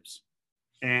incentives,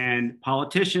 and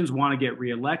politicians want to get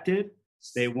reelected.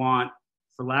 They want,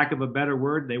 for lack of a better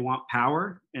word, they want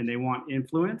power and they want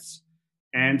influence.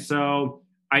 And so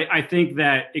I think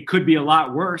that it could be a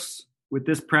lot worse with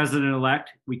this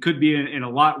president-elect. We could be in a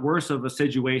lot worse of a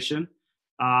situation.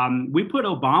 We put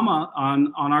Obama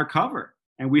on our cover,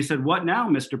 and we said, "What now,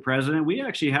 Mr. President?" We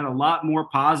actually had a lot more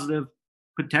positive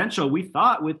potential, we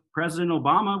thought, with President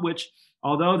Obama, which,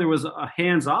 although there was a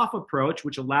hands-off approach,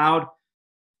 which allowed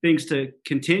things to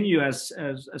continue as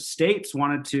states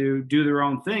wanted to do their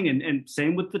own thing, and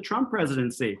same with the Trump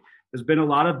presidency. There's been a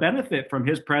lot of benefit from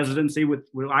his presidency with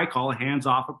what I call a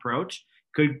hands-off approach.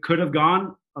 Could have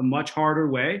gone a much harder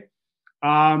way.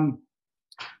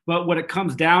 But what it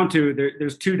comes down to,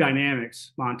 there's two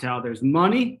dynamics, Montel. There's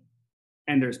money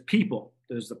and there's people.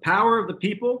 There's the power of the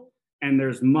people and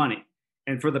there's money.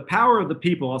 And for the power of the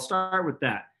people, I'll start with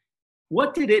that.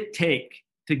 What did it take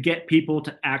to get people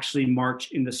to actually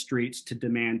march in the streets to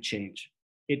demand change?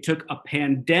 It took a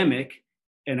pandemic,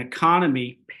 an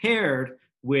economy paired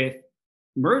with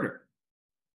murder,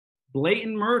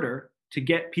 blatant murder, to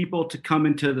get people to come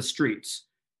into the streets.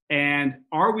 And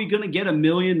are we going to get a 1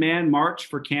 million man march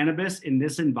for cannabis in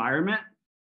this environment?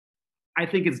 I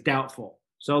think it's doubtful.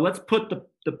 So let's put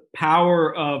the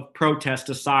power of protest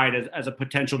aside as a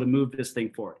potential to move this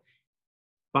thing forward.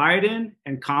 Biden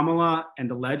and Kamala and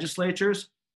the legislatures,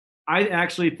 I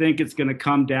actually think it's going to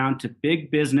come down to big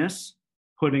business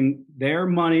putting their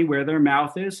money where their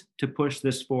mouth is to push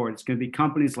this forward. It's going to be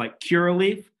companies like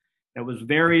Curaleaf, that was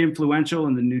very influential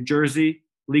in the New Jersey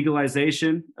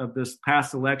legalization of this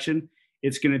past election.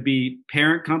 It's going to be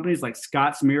parent companies like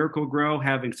Scott's Miracle Grow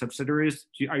having subsidiaries.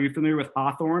 Are you familiar with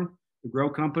Hawthorne, the grow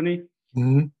company?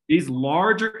 Mm-hmm. These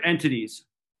larger entities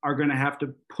are going to have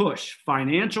to push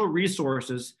financial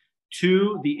resources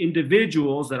to the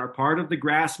individuals that are part of the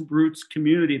grassroots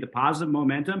community, the positive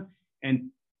momentum, and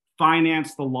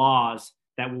finance the laws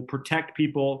that will protect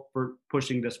people for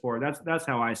pushing this forward. That's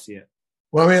how I see it.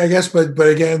 Well, I mean, I guess, but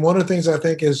again, one of the things I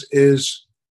think is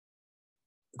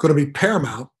going to be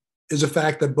paramount is the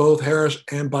fact that both Harris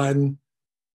and Biden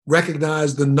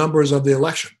recognize the numbers of the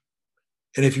election.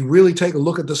 And if you really take a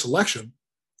look at this election,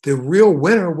 the real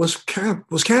winner was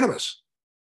cannabis.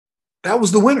 That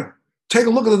was the winner. Take a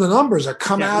look at the numbers that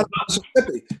come out of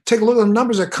Mississippi. Take a look at the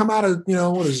numbers that come out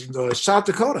of, South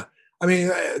Dakota. I mean,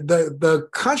 the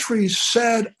country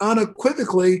said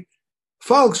unequivocally,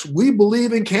 folks, we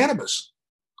believe in cannabis.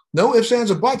 No ifs, ands,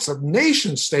 or buts. The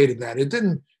nation stated that.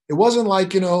 It wasn't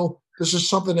like, this is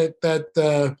something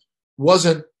that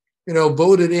wasn't,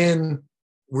 voted in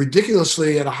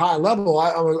ridiculously at a high level.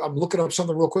 I'm looking up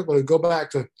something real quick, but I'll go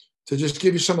back to just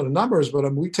give you some of the numbers.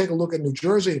 But we take a look at New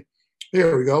Jersey.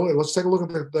 Here we go. Let's take a look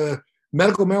at the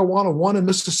medical marijuana won in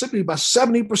Mississippi by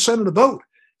 70% of the vote.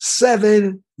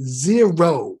 70,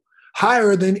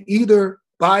 higher than either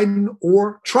Biden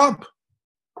or Trump.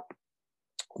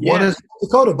 One in South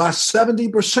Dakota by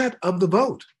 70% of the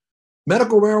vote.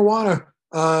 Medical marijuana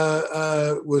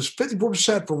was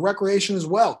 54% for recreation as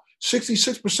well.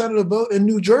 66% of the vote in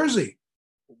New Jersey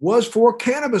was for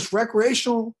cannabis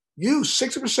recreational use.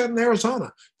 60% in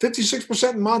Arizona,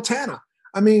 56% in Montana.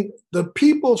 I mean, the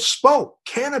people spoke.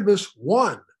 Cannabis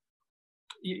won.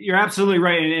 You're absolutely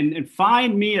right. And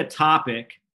find me a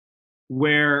topic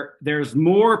where there's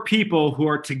more people who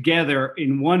are together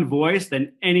in one voice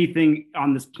than anything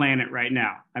on this planet right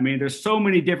now. I mean, there's so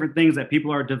many different things that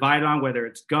people are divided on, whether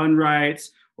it's gun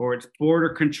rights or it's border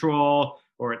control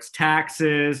or it's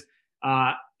taxes.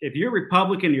 If you're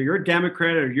Republican or you're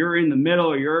Democrat or you're in the middle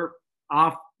or you're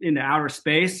off into outer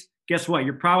space, guess what?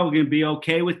 You're probably going to be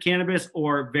okay with cannabis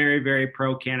or very, very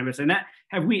pro cannabis. And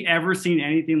have we ever seen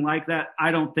anything like that?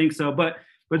 I don't think so. But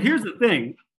here's the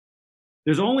thing.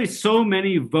 There's only so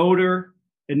many voter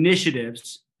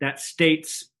initiatives that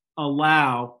states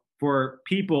allow for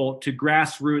people to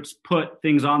grassroots put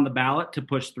things on the ballot to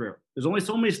push through. There's only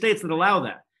so many states that allow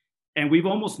that. And we've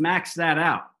almost maxed that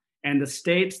out. And the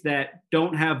states that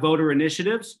don't have voter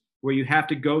initiatives, where you have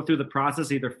to go through the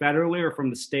process either federally or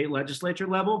from the state legislature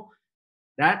level,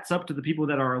 that's up to the people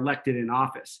that are elected in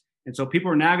office. And so people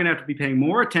are now going to have to be paying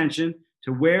more attention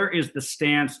to where is the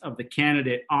stance of the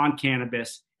candidate on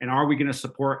cannabis, and are we going to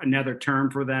support another term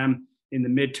for them in the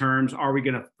midterms? Are we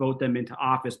going to vote them into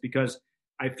office? Because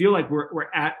I feel like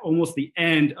we're at almost the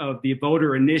end of the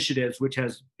voter initiatives, which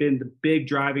has been the big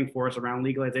driving force around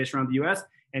legalization around the U.S.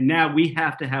 And now we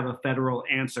have to have a federal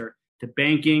answer to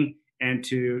banking and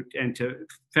to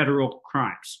federal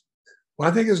crimes. Well,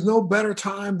 I think there's no better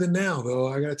time than now, though.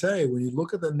 I got to tell you, when you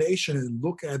look at the nation and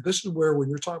look at this is where when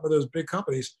you're talking about those big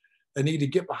companies that need to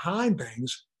get behind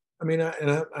things. I mean,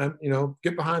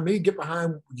 get behind me, get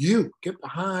behind you, get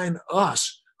behind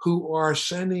us who are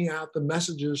sending out the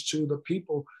messages to the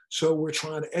people. So we're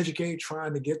trying to educate,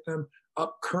 trying to get them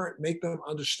up current, make them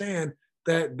understand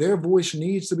that their voice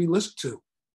needs to be listened to,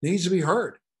 needs to be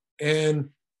heard. And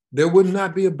there would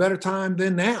not be a better time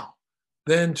than now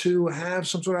than to have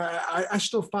some sort of, I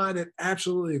still find it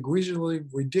absolutely egregiously,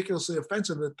 ridiculously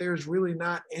offensive that there's really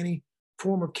not any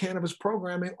form of cannabis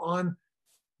programming on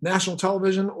national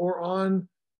television or on,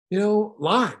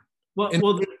 line. Well, And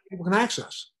well, people can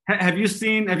access. have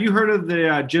you heard of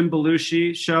the Jim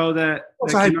Belushi show that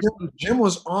came out? Jim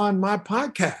was on my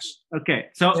podcast. Okay,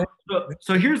 so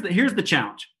here's the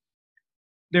challenge.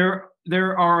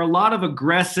 There are a lot of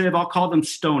aggressive, I'll call them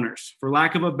stoners, for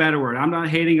lack of a better word. I'm not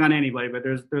hating on anybody, but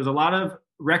there's a lot of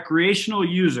recreational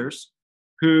users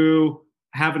who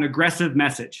have an aggressive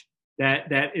message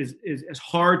that is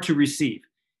hard to receive.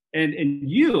 And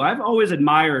I've always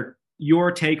admired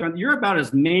your take on. You're about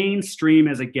as mainstream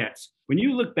as it gets. When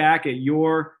you look back at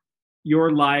your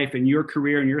life and your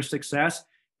career and your success,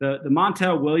 the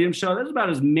Montel Williams show, that's about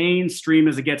as mainstream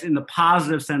as it gets in the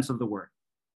positive sense of the word.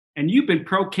 And you've been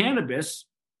pro cannabis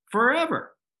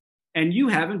forever, and you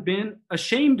haven't been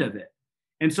ashamed of it.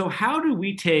 And so how do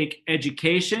we take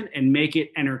education and make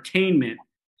it entertainment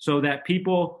so that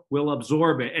people will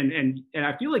absorb it? And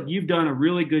I feel like you've done a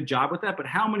really good job with that, but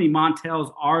how many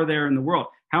Montels are there in the world?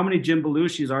 How many Jim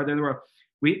Belushis are there in the world?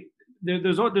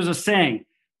 There's a saying,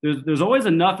 there's always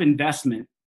enough investment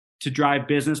to drive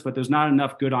business, but there's not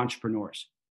enough good entrepreneurs.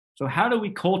 So how do we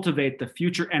cultivate the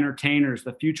future entertainers,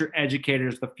 the future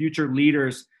educators, the future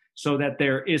leaders, so that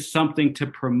there is something to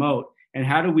promote? And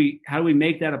how do we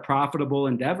make that a profitable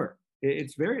endeavor? I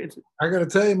got to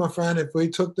tell you, my friend, if we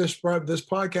took this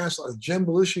podcast, Jim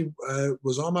Belushi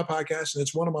was on my podcast, and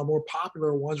it's one of my more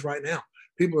popular ones right now.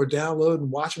 People are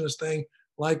downloading, watching this thing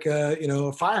like a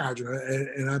fire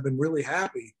hydrant, and I've been really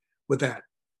happy with that.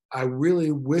 I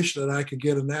really wish that I could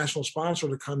get a national sponsor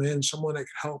to come in, someone that could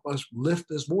help us lift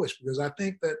this voice, because I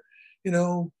think that,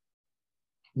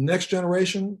 next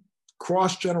generation,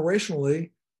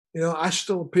 cross-generationally, I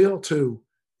still appeal to,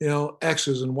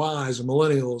 X's and Y's and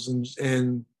millennials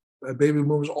and baby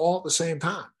boomers all at the same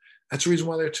time. That's the reason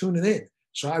why they're tuning in.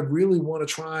 So I really want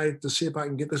to try to see if I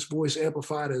can get this voice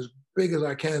amplified as big as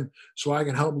I can so I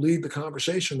can help lead the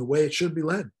conversation the way it should be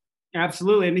led.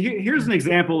 Absolutely. And here's an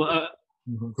example of,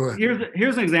 Go ahead.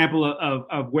 Here's an example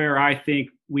of where I think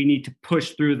we need to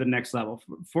push through the next level.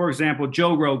 For example,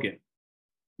 Joe Rogan,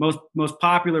 most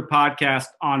popular podcast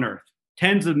on earth,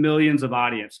 tens of millions of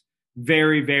audience,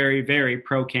 very, very, very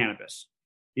pro cannabis.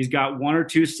 He's got one or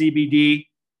two CBD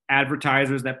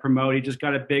advertisers that promote. He just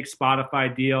got a big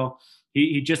Spotify deal.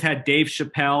 He just had Dave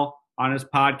Chappelle on his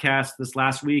podcast this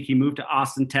last week. He moved to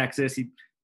Austin, Texas. He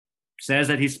says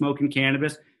that he's smoking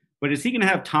cannabis. But is he going to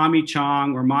have Tommy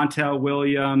Chong or Montel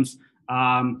Williams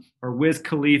or Wiz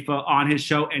Khalifa on his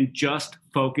show and just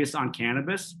focus on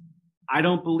cannabis? I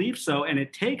don't believe so. And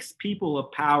it takes people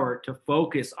of power to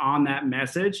focus on that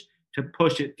message to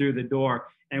push it through the door.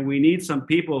 And we need some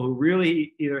people who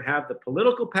really either have the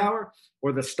political power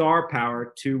or the star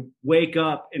power to wake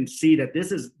up and see that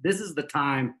this is the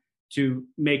time to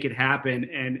make it happen.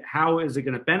 And how is it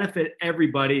going to benefit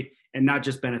everybody and not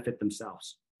just benefit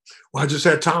themselves? Well, I just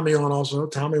had Tommy on also.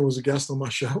 Tommy was a guest on my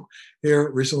show here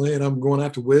recently, and I'm going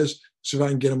after Wiz, see if I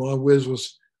can get him on. Wiz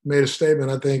made a statement,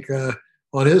 I think,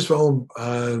 on his own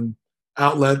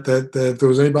outlet that if there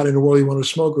was anybody in the world he wanted to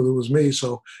smoke with, it was me.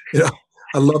 So,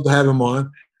 I'd love to have him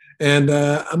on. And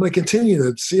I'm going to continue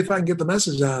to see if I can get the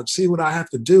message out, see what I have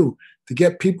to do to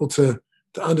get people to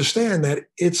understand that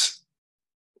it's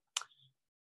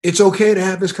okay to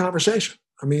have this conversation.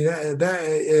 I mean,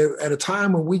 that at a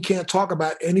time when we can't talk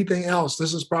about anything else,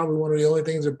 this is probably one of the only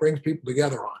things that brings people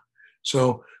together on.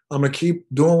 So I'm going to keep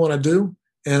doing what I do,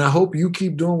 and I hope you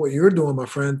keep doing what you're doing, my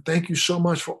friend. Thank you so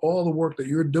much for all the work that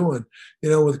you're doing.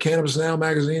 With Cannabis Now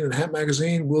magazine and Hemp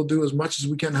magazine, we'll do as much as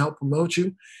we can to help promote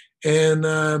you. And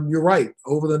you're right.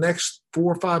 Over the next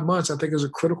 4 or 5 months, I think is a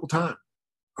critical time,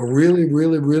 a really,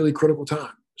 really, really critical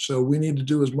time. So we need to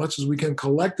do as much as we can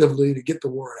collectively to get the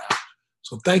word out.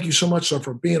 So thank you so much, sir,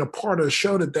 for being a part of the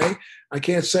show today. I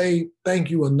can't say thank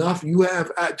you enough.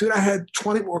 I had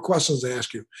 20 more questions to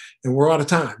ask you, and we're out of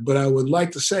time. But I would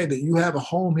like to say that you have a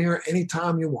home here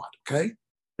anytime you want, okay?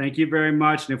 Thank you very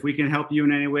much. And if we can help you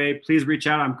in any way, please reach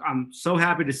out. I'm so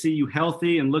happy to see you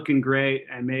healthy and looking great,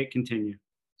 and may it continue.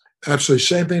 Absolutely.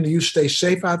 Same thing to you. Stay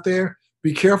safe out there.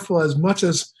 Be careful. As much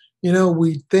as,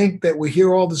 we think that we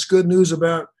hear all this good news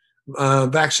about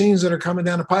vaccines that are coming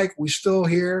down the pike, we still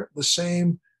hear the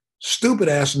same stupid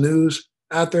ass news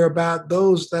out there about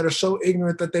those that are so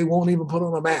ignorant that they won't even put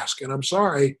on a mask. And I'm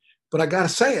sorry, but I got to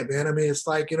say it, man. I mean, it's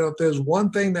like, if there's one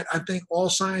thing that I think all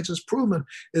science has proven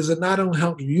is it not only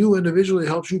helps you individually, it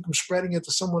helps you from spreading it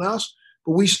to someone else.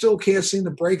 but we still can't seem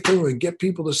to break through and get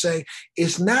people to say,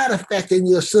 it's not affecting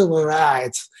your civil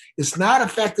rights. It's not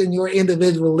affecting your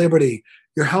individual liberty.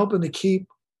 You're helping to keep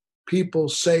people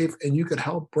safe, and you could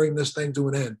help bring this thing to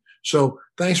an end. So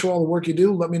thanks for all the work you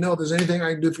do. Let me know if there's anything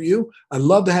I can do for you. I'd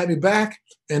love to have you back.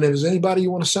 And if there's anybody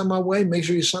you want to send my way, make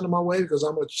sure you send them my way, because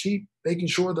I'm going to keep making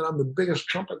sure that I'm the biggest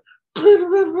trumpet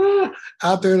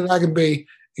out there that I can be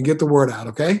and get the word out,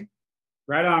 okay?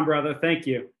 Right on, brother. Thank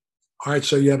you. All right,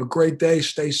 so you have a great day.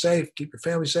 Stay safe. Keep your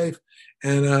family safe.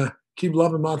 And keep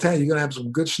loving Montana. You're going to have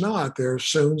some good snow out there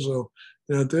soon. So,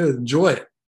 dude, enjoy it.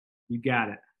 You got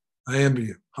it. I envy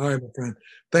you. All right, my friend.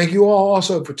 Thank you all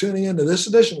also for tuning in to this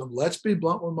edition of Let's Be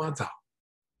Blunt with Montel.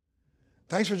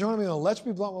 Thanks for joining me on Let's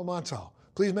Be Blunt with Montel.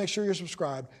 Please make sure you're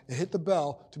subscribed and hit the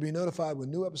bell to be notified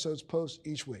when new episodes post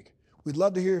each week. We'd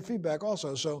love to hear your feedback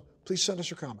also, so please send us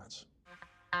your comments.